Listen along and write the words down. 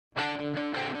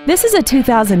This is a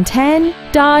 2010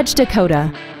 Dodge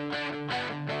Dakota.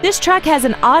 This truck has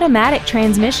an automatic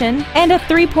transmission and a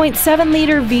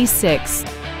 3.7-liter V6.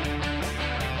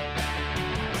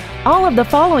 All of the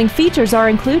following features are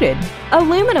included: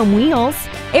 aluminum wheels,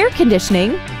 air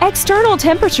conditioning, external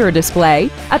temperature display,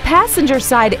 a passenger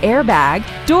side airbag,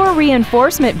 door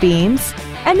reinforcement beams,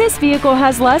 and this vehicle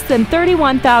has less than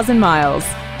 31,000 miles.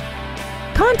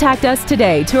 Contact us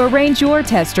today to arrange your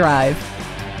test drive.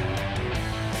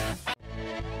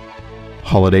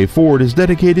 Holiday Ford is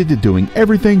dedicated to doing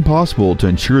everything possible to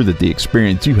ensure that the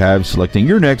experience you have selecting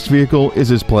your next vehicle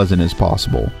is as pleasant as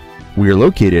possible. We are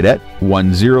located at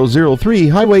 1003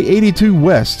 Highway 82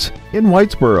 West in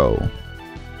Whitesboro.